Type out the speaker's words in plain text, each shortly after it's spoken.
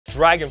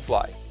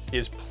Draganfly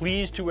is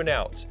pleased to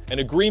announce an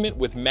agreement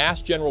with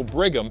Mass General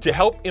Brigham to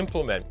help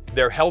implement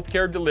their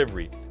healthcare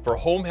delivery for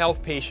home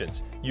health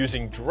patients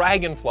using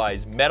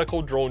Draganfly's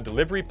medical drone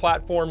delivery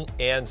platform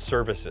and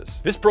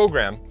services. This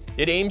program,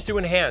 it aims to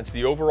enhance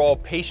the overall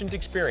patient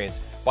experience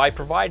by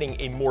providing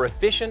a more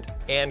efficient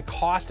and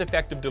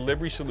cost-effective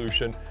delivery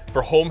solution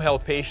for home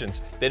health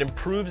patients that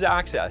improves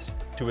access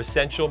to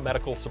essential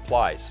medical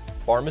supplies,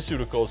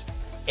 pharmaceuticals,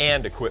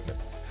 and equipment.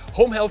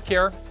 Home health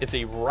care is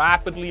a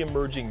rapidly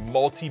emerging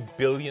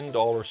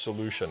multi-billion-dollar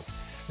solution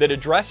that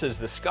addresses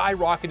the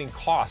skyrocketing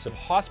costs of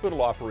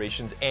hospital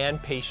operations and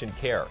patient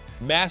care.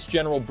 Mass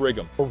General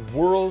Brigham are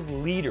world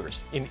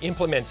leaders in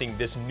implementing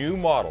this new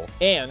model,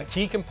 and a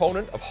key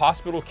component of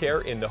hospital care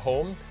in the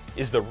home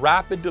is the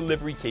rapid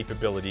delivery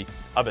capability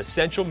of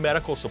essential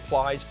medical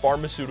supplies,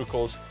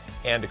 pharmaceuticals,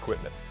 and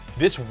equipment.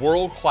 This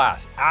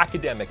world-class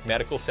academic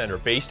medical center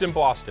based in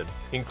Boston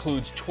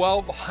includes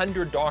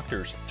 1,200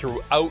 doctors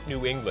throughout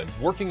New England,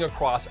 working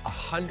across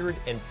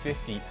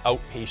 150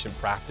 outpatient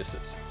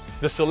practices.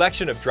 The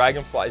selection of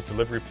Draganfly's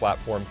delivery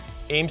platform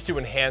aims to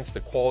enhance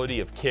the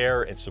quality of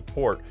care and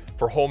support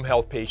for home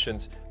health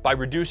patients by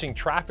reducing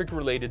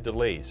traffic-related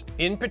delays,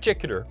 in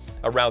particular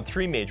around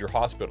 3 major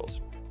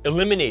hospitals,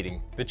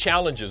 eliminating the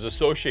challenges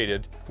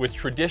associated with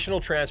traditional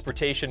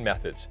transportation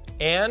methods,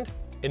 and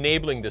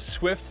enabling the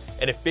swift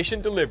and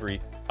efficient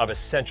delivery of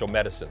essential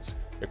medicines,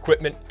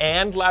 equipment,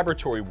 and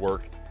laboratory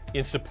work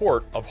in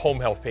support of home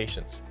health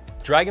patients.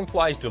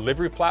 Draganfly's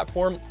delivery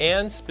platform,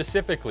 and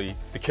specifically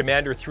the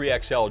Commander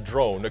 3XL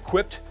drone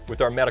equipped with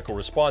our medical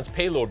response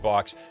payload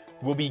box,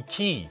 will be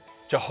key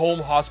to home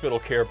hospital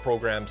care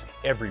programs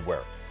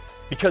everywhere,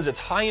 because its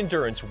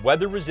high-endurance,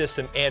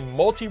 weather-resistant, and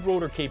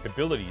multi-rotor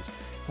capabilities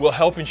will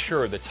help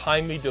ensure the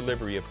timely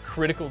delivery of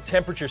critical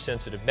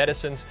temperature-sensitive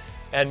medicines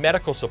and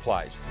medical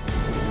supplies.